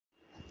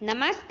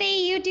Namaste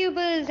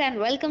YouTubers and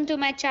welcome to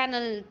my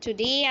channel.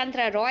 Today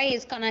Antra Roy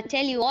is gonna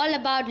tell you all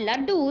about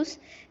laddus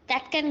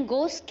that can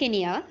go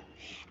skinnier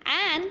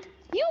and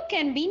you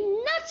can be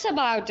nuts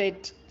about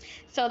it.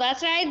 So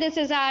that's right, this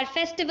is our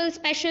festival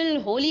special,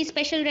 Holi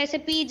special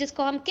recipe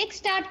जिसको हम kick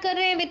start कर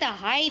रहे हैं with a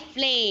high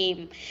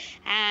flame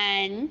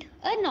and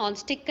a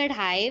non-stick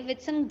kadhai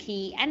with some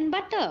ghee and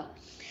butter.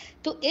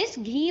 तो इस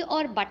घी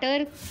और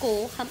butter को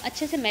हम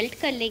अच्छे से मेल्ट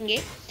कर लेंगे.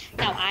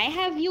 Now I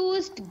have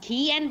used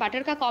ghee and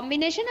butter का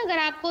कॉम्बिनेशन. अगर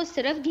आपको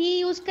सिर्फ घी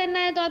यूज़ करना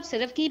है तो आप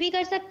सिर्फ घी भी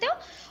कर सकते हो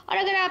और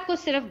अगर आपको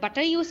सिर्फ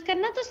बटर यूज़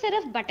करना है तो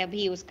सिर्फ बटर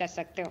भी यूज़ कर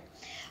सकते हो.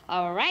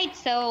 Alright,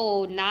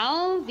 so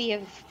now we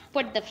have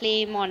put the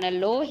flame on a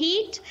low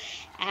heat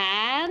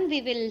and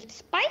we will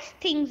spice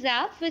things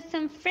up with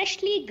some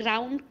freshly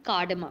ground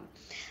cardamom.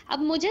 अब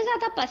मुझे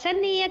ज़्यादा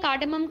पसंद नहीं है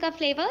कार्डमम का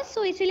फ्लेवर,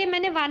 सो इसीलिए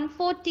मैंने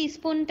 1/4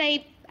 टीस्पून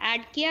टाइप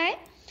ऐड किया है.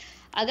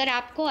 अगर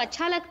आपको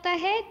अच्छा लगता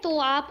है तो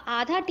आप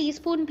आधा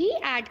टीस्पून भी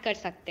ऐड कर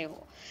सकते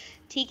हो,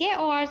 ठीक है.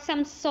 और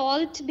सम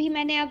सॉल्ट भी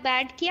मैंने अब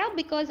ऐड किया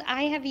because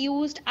I have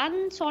used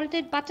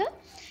unsalted butter.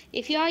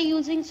 If you are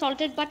using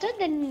salted butter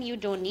then you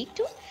don't need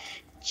to.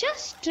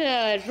 Just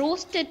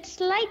roast it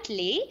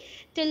slightly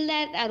till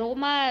that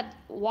aroma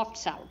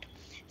wafts out.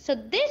 So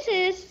this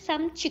is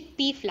some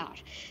chickpea flour.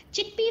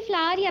 Chickpea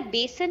flour या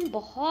बेसन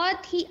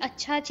बहुत ही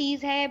अच्छा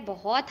चीज़ है,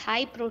 बहुत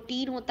high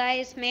protein होता है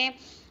इसमें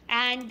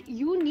and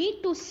you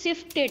need to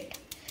sift it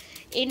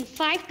in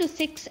 5 to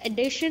 6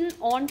 addition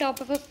on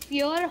top of a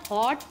pure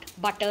hot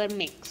butter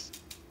mix.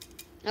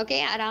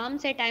 Okay, आराम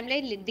से टाइम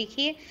ले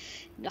देखिए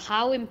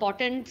how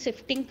important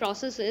sifting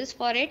process is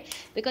for it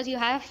because you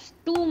have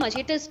too much.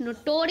 It is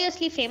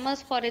notoriously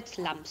famous for its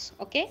lumps.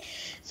 Okay,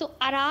 so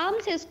आराम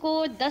से इसको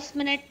 10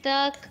 minute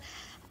तक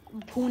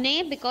भूने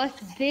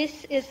because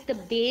this is the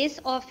base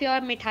of your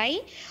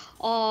मिठाई.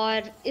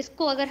 और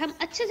इसको अगर हम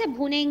अच्छे से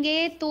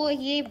भूनेंगे तो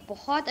ये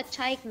बहुत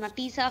अच्छा एक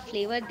नटी सा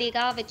फ्लेवर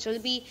देगा which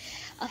will be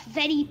a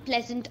very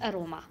pleasant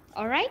aroma.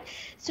 Alright,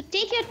 so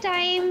take your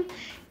time.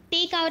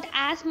 Take out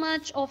as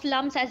much of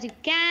lumps as you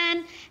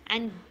can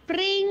and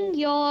bring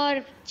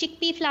your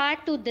chickpea flour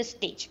to this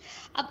stage.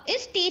 अब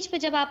इस stage पे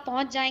जब आप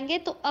पहुंच जाएंगे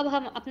तो अब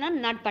हम अपना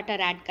nut butter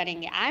add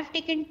करेंगे. I have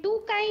taken two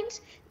kinds.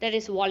 There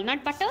is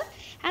walnut butter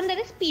and there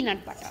is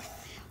peanut butter.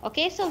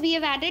 Okay, so we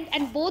have added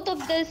and both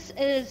of this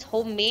is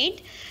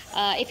homemade.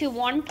 If you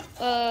want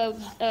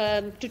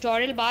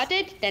tutorial about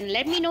it then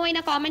let me know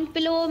in a comment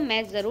below.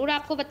 मैं ज़रूर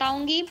आपको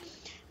बताऊंगी.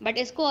 But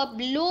इसको अब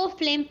low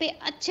flame पे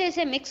अच्छे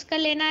से mix कर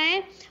लेना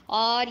है.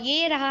 और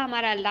ये रहा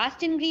हमारा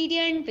last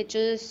ingredient which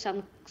is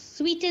some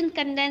sweetened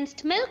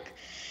condensed milk.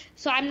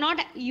 So I'm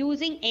not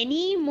using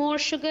any more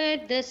sugar.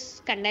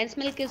 This condensed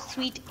milk is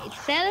sweet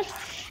itself.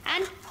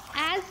 And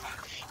as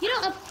you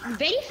know,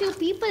 very few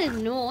people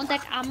know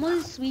that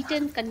Amul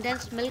sweetened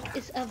condensed milk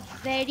is a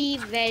very,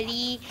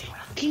 very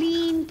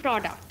clean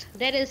product.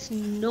 There is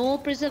no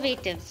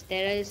preservatives,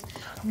 there is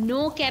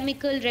no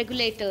chemical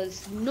regulators,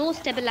 no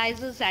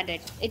stabilizers added.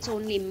 It's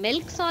only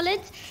milk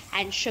solids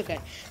and sugar.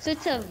 So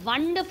it's a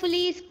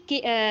wonderfully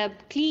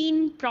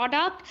clean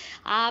product.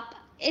 आप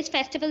इस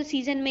festival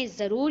season में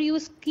ज़रूर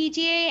use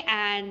कीजिए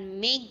and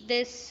make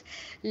this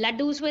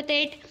laddus with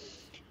it.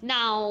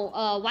 Now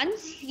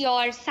once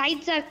your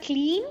sides are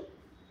clean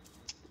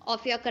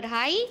of your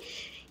kadhai,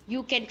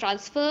 you can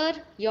transfer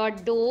your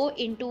dough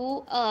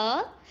into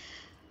a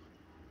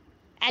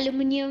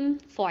aluminium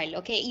foil.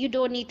 Okay, you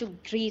don't need to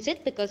grease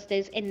it because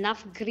there's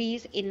enough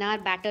grease in our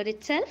batter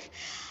itself.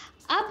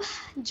 अब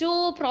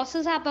जो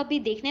process आप अभी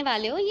देखने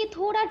वाले हो ये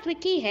थोड़ा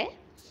tricky है.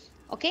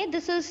 Okay,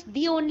 this is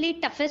the only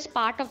toughest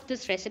part of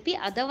this recipe.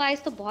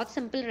 Otherwise तो बहुत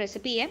सिंपल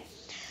रेसिपी है.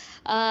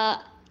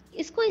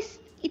 इसको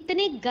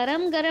इतने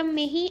गरम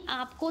में ही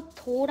आपको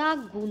थोड़ा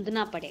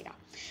गूंदना पड़ेगा.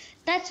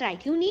 That's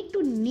right, you need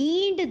to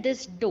knead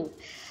this dough.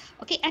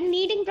 Okay, and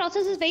kneading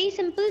process is very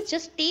simple.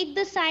 Just take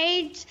the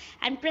sides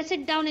and press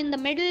it down in the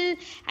middle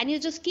and you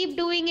just keep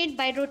doing it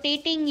by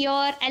rotating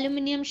your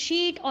aluminium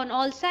sheet on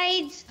all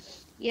sides.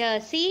 Yeah,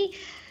 see?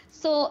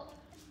 So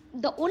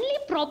the only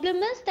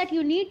problem is that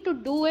you need to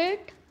do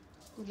it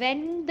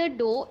when the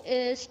dough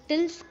is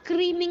still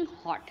screaming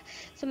hot.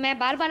 So मैं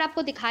बार बार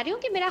आपको दिखा रही हूँ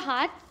कि मेरा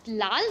हाथ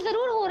लाल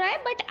ज़रूर हो रहा है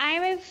but I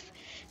have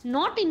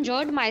not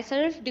enjoyed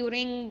myself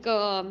during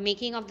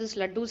making of this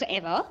laddus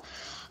ever.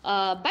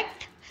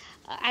 But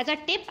as a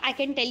tip I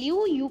can tell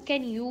you, you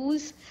can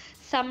use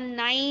some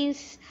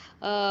nice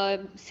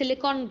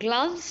silicone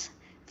gloves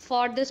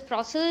for this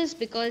process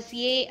because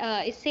ये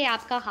इससे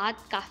आपका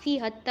हाथ काफ़ी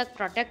हद तक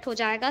protect हो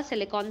जाएगा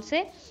silicon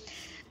से.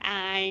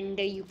 And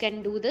you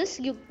can do this.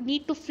 You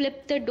need to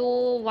flip the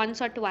dough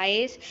once or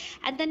twice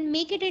and then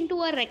make it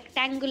into a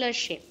rectangular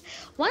shape.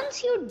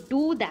 Once you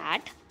do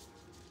that,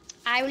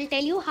 I will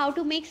tell you how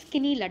to make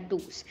skinny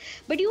laddus.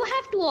 But you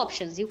have two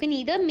options. You can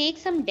either make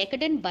some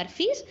decadent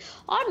burfis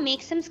or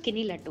make some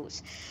skinny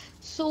laddus.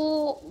 So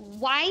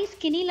why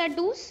skinny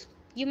laddus,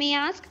 you may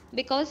ask?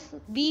 Because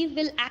we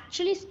will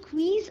actually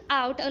squeeze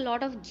out a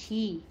lot of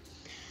ghee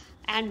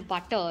and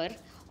butter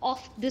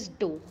of this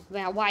dough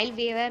while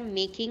we were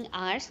making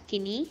our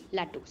skinny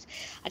laddus.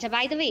 Acha,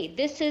 by the way,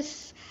 this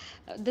is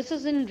This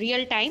is in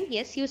real time.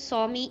 Yes, you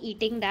saw me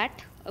eating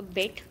that a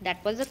bit.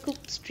 That was a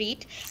cooked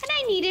treat, and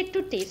I needed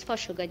to taste for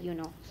sugar.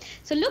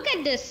 So look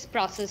at this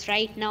process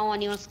right now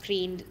on your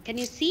screen. Can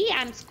you see?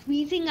 I'm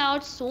squeezing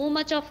out so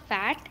much of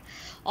fat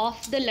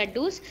of the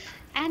laddus,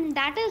 and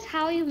that is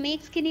how you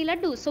make skinny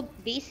laddu. So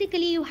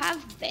basically, you have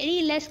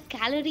very less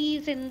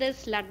calories in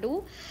this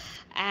laddu,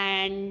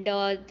 and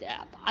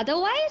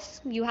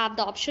otherwise you have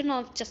the option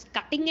of just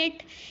cutting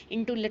it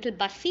into little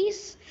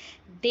burfis.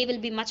 They will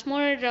be much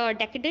more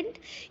decadent.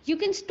 You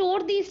can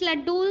store these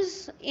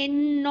laddus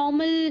in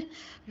normal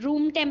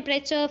room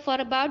temperature for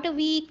about a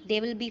week.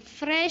 They will be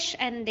fresh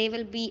and they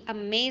will be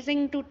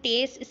amazing to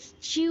taste. It's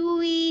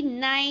chewy,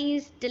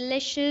 nice,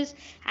 delicious,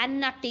 and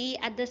nutty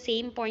at the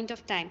same point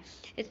of time.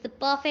 It's the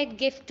perfect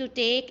gift to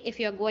take if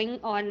you're going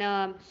on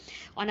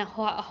a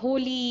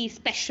holy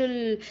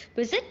special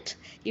visit.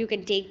 You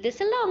can take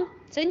this along.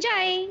 So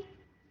enjoy.